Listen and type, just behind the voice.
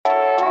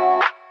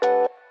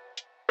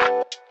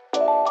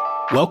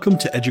Welcome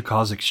to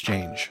EDUCAUSE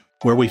Exchange,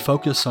 where we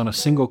focus on a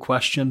single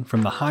question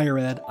from the higher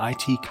ed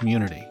IT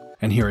community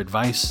and hear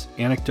advice,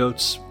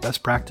 anecdotes,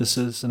 best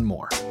practices, and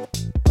more.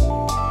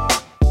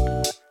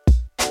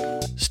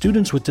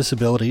 Students with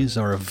disabilities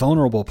are a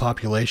vulnerable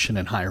population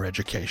in higher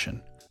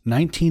education.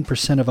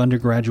 19% of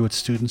undergraduate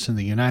students in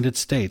the United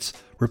States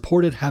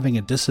reported having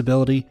a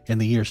disability in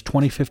the years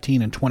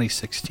 2015 and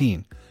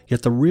 2016,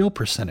 yet the real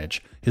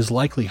percentage is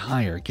likely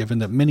higher given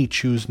that many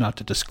choose not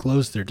to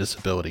disclose their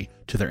disability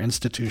to their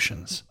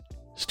institutions.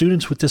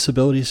 Students with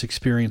disabilities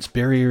experience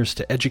barriers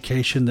to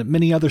education that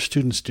many other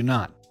students do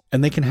not,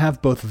 and they can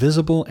have both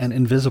visible and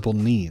invisible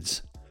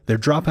needs. Their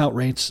dropout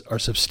rates are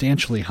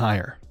substantially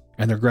higher,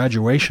 and their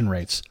graduation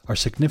rates are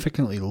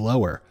significantly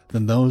lower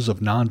than those of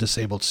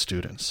non-disabled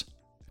students.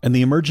 And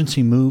the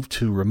emergency move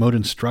to remote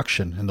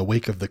instruction in the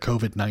wake of the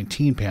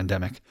COVID-19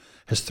 pandemic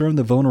has thrown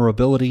the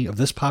vulnerability of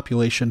this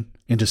population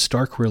into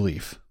stark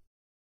relief.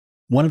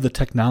 One of the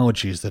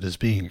technologies that is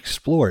being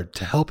explored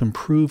to help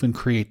improve and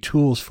create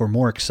tools for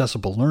more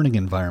accessible learning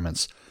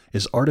environments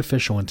is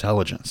artificial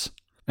intelligence.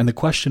 And the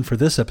question for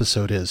this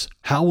episode is,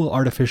 how will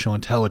artificial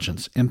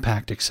intelligence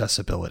impact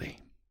accessibility?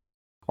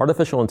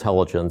 Artificial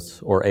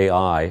intelligence, or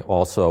AI,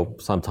 also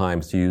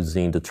sometimes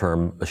using the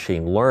term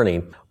machine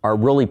learning, are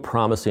really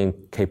promising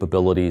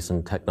capabilities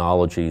and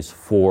technologies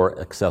for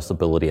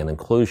accessibility and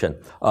inclusion.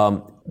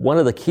 One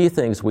of the key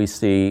things we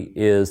see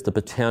is the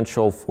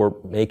potential for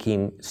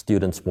making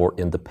students more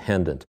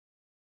independent.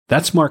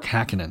 That's Mark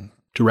Hakkinen,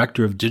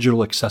 Director of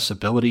Digital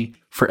Accessibility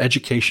for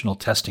Educational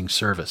Testing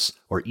Service,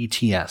 or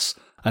ETS,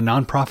 a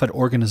nonprofit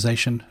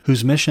organization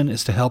whose mission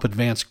is to help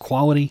advance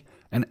quality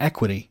and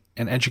equity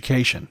in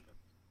education.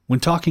 When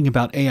talking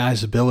about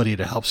AI's ability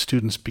to help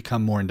students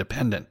become more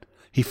independent,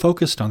 he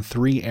focused on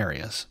three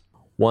areas.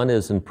 One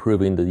is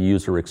improving the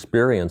user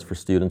experience for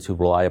students who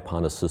rely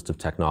upon assistive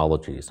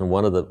technologies. And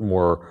one of the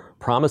more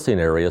promising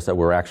areas that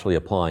we're actually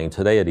applying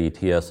today at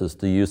ETS is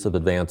the use of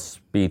advanced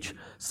speech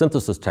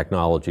synthesis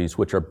technologies,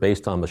 which are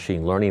based on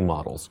machine learning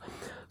models.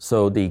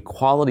 So the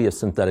quality of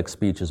synthetic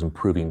speech is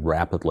improving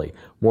rapidly,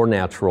 more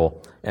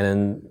natural, and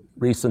in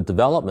recent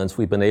developments,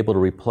 we've been able to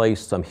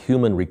replace some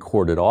human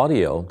recorded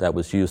audio that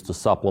was used to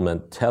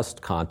supplement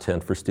test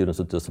content for students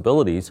with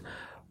disabilities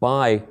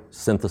by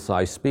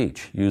synthesized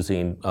speech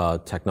using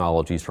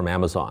technologies from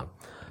Amazon.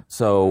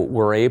 So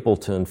we're able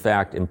to, in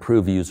fact,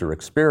 improve user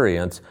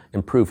experience,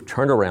 improve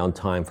turnaround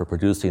time for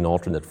producing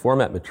alternate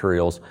format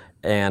materials,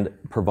 and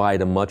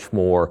provide a much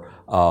more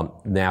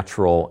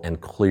natural and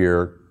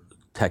clear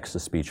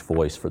text-to-speech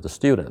voice for the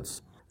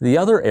students. The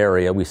other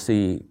area we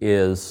see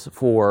is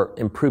for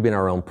improving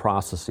our own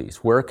processes.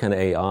 Where can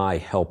AI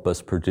help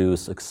us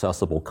produce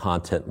accessible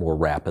content more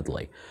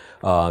rapidly?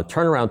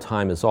 Turnaround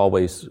time is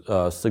always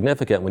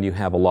significant when you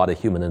have a lot of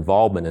human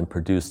involvement in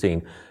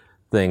producing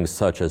things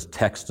such as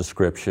text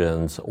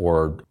descriptions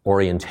or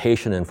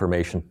orientation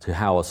information to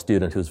how a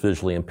student who's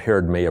visually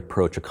impaired may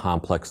approach a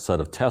complex set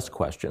of test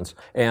questions.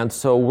 And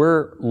so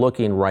we're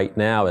looking right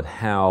now at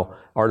how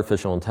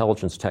artificial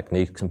intelligence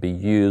techniques can be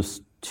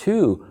used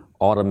to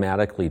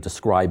automatically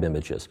describe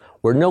images.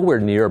 We're nowhere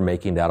near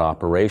making that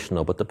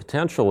operational, but the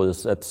potential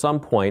is at some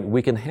point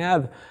we can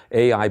have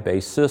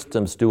AI-based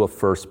systems do a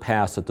first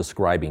pass at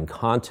describing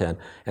content,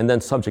 and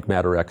then subject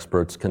matter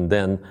experts can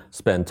then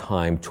spend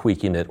time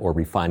tweaking it or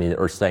refining it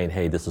or saying,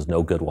 hey, this is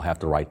no good, we'll have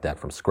to write that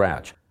from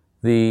scratch.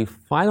 The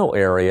final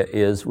area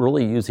is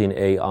really using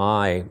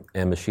AI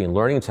and machine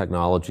learning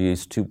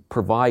technologies to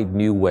provide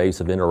new ways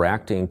of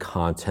interacting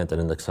content in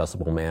an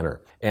accessible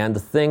manner. And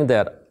the thing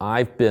that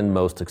I've been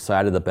most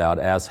excited about,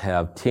 as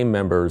have team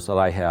members that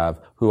I have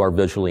who are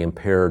visually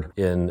impaired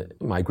in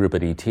my group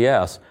at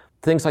ETS,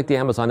 things like the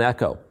Amazon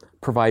Echo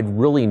provide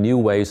really new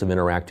ways of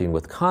interacting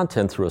with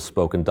content through a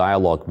spoken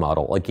dialogue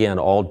model. Again,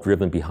 all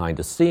driven behind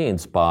the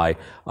scenes by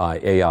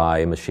AI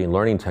and machine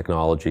learning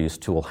technologies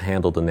to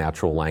handle the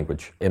natural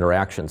language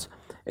interactions.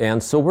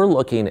 And so we're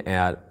looking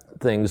at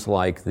things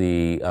like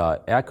the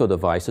Echo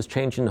devices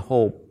changing the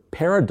whole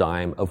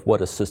paradigm of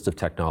what assistive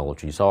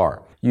technologies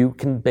are. You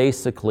can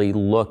basically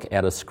look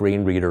at a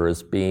screen reader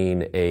as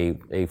being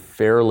a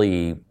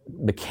fairly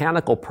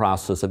mechanical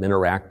process of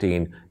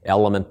interacting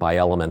element by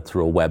element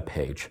through a web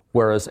page,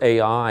 whereas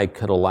AI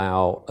could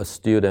allow a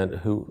student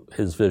who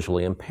is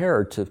visually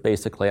impaired to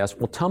basically ask,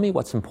 well, tell me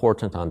what's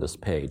important on this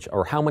page,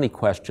 or how many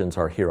questions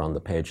are here on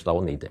the page that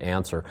I'll need to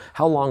answer?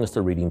 How long is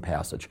the reading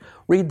passage?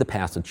 Read the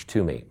passage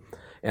to me.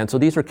 And so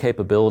these are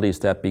capabilities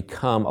that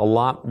become a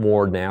lot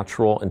more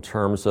natural in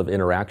terms of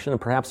interaction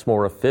and perhaps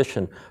more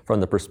efficient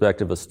from the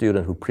perspective of a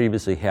student who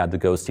previously had to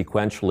go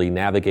sequentially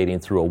navigating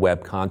through a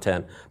web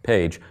content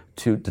page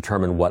to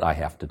determine what I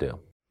have to do.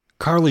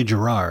 Carly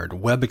Gerard,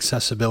 web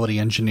accessibility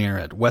engineer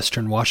at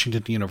Western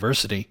Washington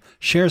University,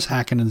 shares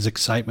Hakkinen's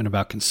excitement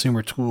about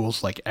consumer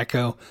tools like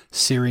Echo,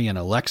 Siri, and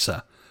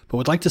Alexa, but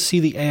would like to see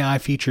the AI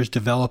features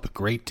develop a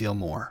great deal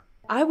more.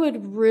 I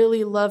would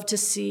really love to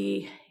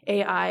see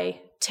AI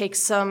take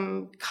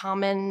some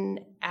common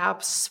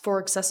apps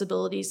for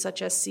accessibility,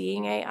 such as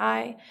Seeing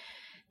AI,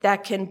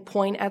 that can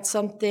point at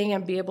something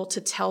and be able to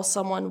tell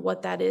someone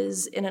what that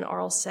is in an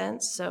oral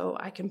sense. So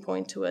I can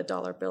point to a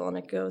dollar bill and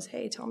it goes,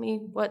 hey, tell me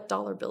what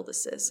dollar bill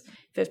this is,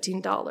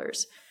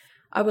 $15.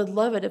 I would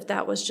love it if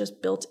that was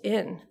just built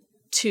in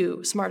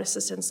to smart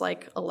assistants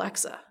like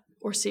Alexa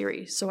or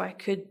Siri. So I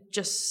could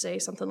just say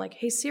something like,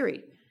 hey,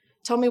 Siri,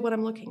 tell me what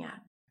I'm looking at.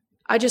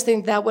 I just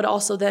think that would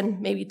also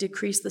then maybe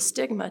decrease the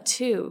stigma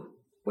too,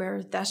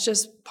 where that's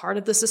just part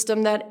of the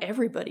system that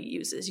everybody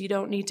uses. You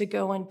don't need to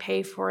go and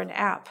pay for an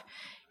app.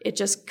 It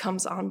just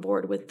comes on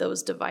board with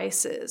those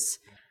devices.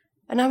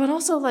 And I would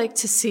also like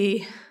to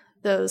see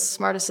those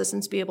smart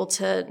assistants be able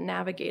to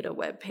navigate a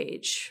web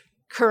page.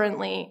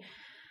 Currently,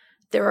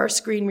 there are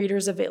screen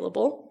readers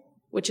available,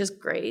 which is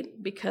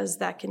great because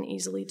that can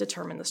easily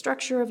determine the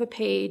structure of a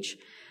page.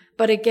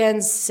 But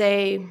again,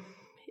 say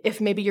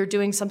if maybe you're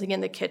doing something in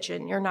the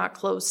kitchen, you're not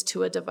close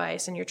to a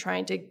device and you're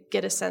trying to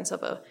get a sense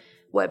of a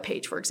web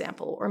page, for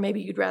example, or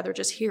maybe you'd rather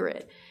just hear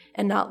it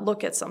and not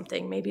look at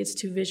something. Maybe it's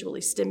too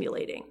visually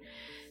stimulating.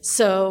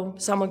 So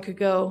someone could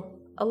go,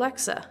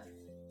 Alexa,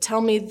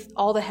 tell me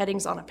all the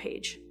headings on a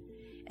page.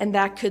 And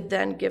that could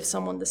then give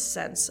someone the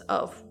sense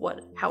of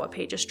how a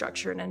page is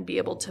structured and be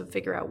able to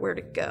figure out where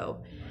to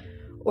go.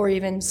 Or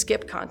even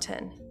skip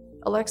content.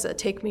 Alexa,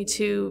 take me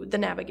to the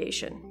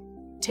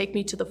navigation. Take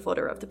me to the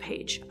footer of the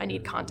page. I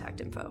need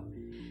contact info.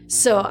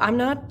 So I'm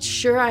not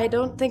sure. I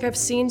don't think I've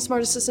seen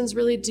smart assistants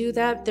really do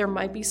that. There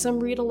might be some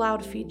read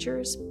aloud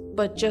features,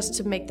 but just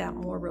to make that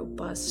more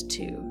robust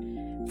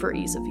too, for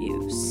ease of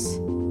use.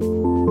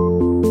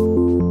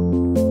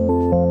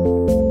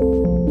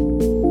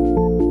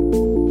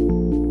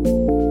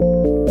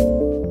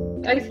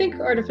 I think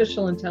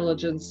artificial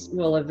intelligence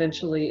will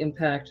eventually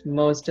impact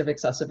most of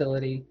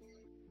accessibility.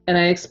 And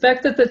I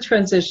expect that the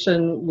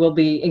transition will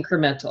be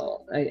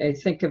incremental. I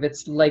think of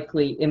its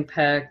likely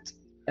impact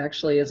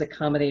actually as a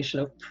combination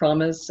of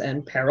promise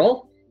and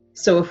peril.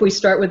 So if we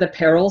start with the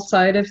peril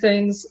side of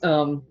things,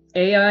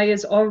 AI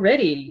is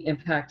already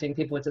impacting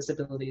people with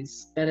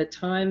disabilities, and at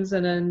times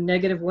in a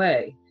negative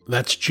way.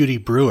 That's Judy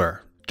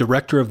Brewer,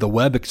 Director of the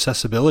Web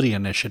Accessibility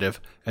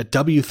Initiative at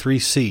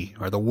W3C,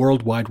 or the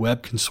World Wide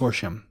Web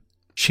Consortium.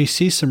 She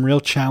sees some real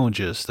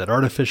challenges that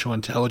artificial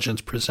intelligence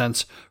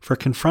presents for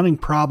confronting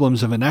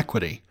problems of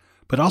inequity,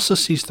 but also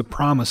sees the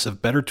promise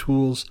of better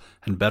tools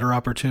and better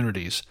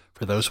opportunities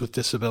for those with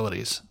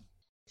disabilities.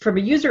 From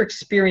a user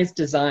experience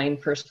design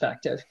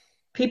perspective,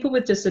 people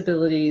with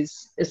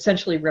disabilities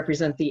essentially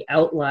represent the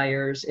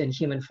outliers in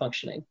human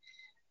functioning.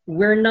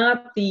 We're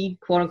not the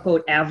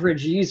quote-unquote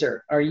average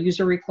user. Our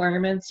user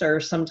requirements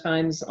are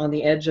sometimes on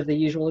the edge of the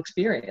usual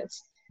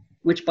experience,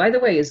 which, by the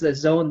way, is the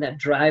zone that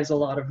drives a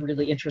lot of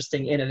really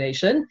interesting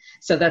innovation.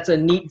 So that's a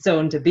neat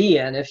zone to be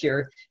in if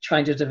you're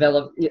trying to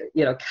develop,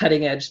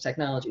 cutting-edge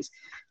technologies.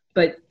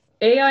 But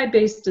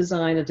AI-based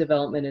design and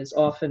development is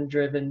often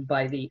driven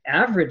by the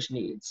average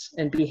needs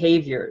and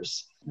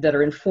behaviors that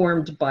are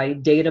informed by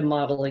data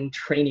modeling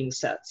training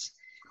sets.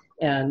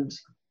 And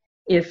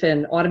if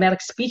an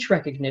automatic speech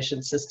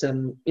recognition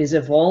system is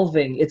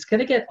evolving, it's going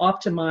to get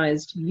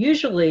optimized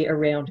usually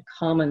around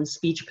common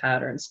speech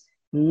patterns,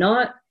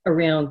 not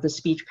around the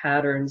speech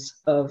patterns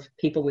of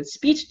people with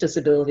speech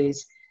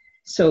disabilities.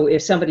 So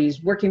if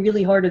somebody's working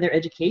really hard in their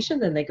education,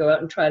 then they go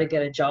out and try to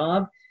get a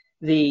job,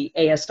 the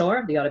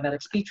ASR, the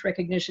automatic speech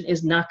recognition,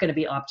 is not going to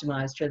be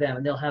optimized for them,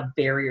 and they'll have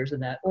barriers in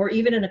that. Or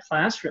even in a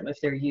classroom, if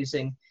they're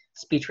using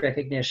speech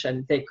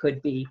recognition, they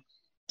could be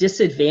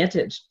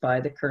disadvantaged by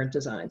the current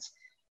designs.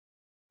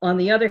 On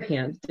the other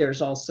hand,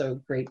 there's also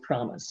great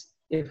promise.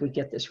 If we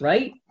get this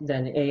right,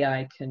 then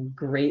AI can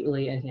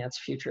greatly enhance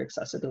future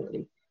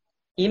accessibility.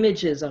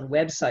 Images on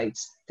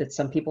websites that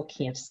some people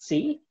can't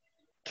see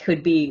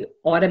could be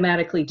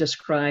automatically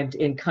described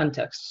in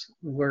context.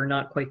 We're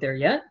not quite there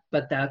yet,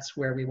 but that's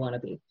where we want to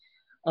be.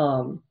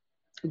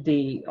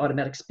 The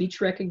automatic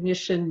speech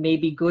recognition may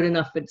be good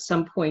enough at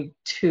some point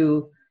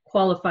to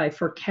qualify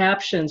for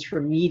captions for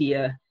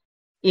media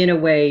in a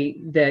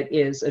way that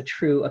is a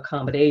true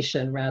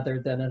accommodation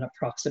rather than an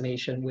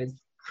approximation with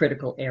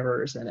critical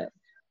errors in it.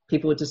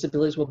 People with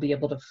disabilities will be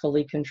able to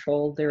fully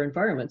control their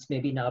environments,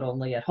 maybe not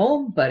only at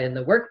home, but in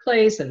the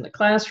workplace, in the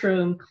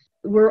classroom.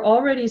 We're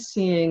already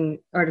seeing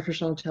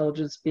artificial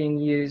intelligence being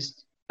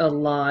used a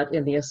lot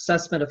in the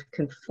assessment of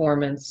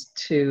conformance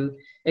to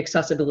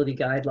accessibility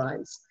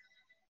guidelines.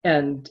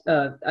 And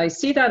I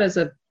see that as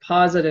a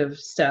positive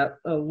step.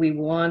 We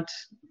want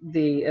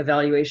the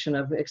evaluation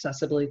of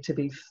accessibility to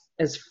be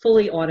as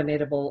fully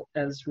automatable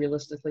as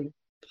realistically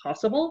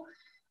possible.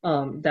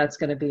 That's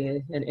going to be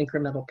an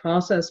incremental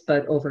process,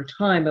 but over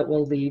time it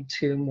will lead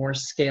to more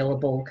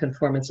scalable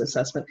conformance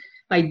assessment.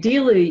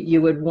 Ideally,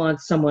 you would want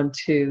someone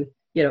to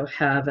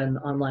have an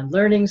online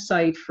learning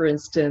site, for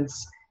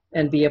instance,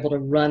 and be able to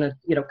run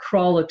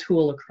crawl a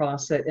tool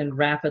across it and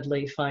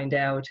rapidly find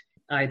out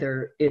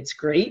either it's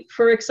great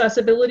for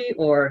accessibility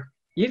or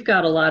you've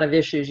got a lot of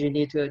issues you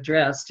need to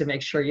address to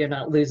make sure you're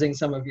not losing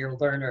some of your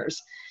learners.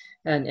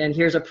 and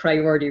here's a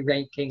priority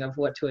ranking of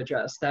what to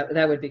address.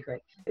 That would be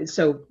great.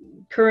 So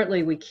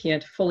currently we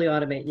can't fully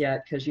automate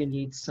yet because you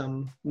need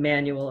some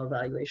manual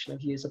evaluation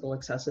of usable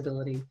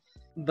accessibility,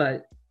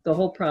 but the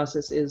whole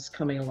process is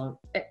coming along.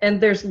 And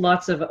there's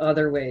lots of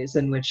other ways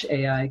in which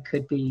AI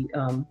could be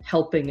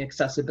helping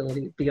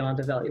accessibility beyond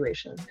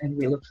evaluation. And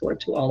we look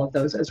forward to all of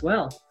those as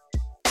well.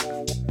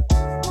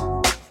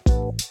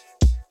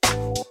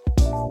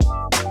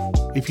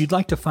 If you'd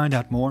like to find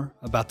out more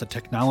about the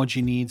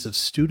technology needs of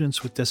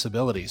students with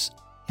disabilities,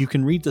 you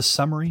can read the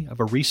summary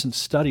of a recent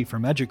study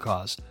from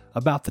EDUCAUSE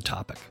about the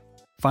topic.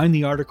 Find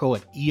the article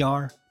at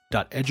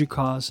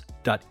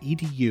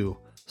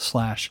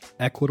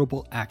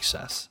er.educause.edu/equitable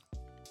access.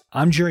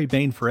 I'm Jerry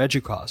Bain for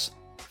EDUCAUSE.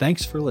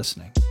 Thanks for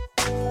listening.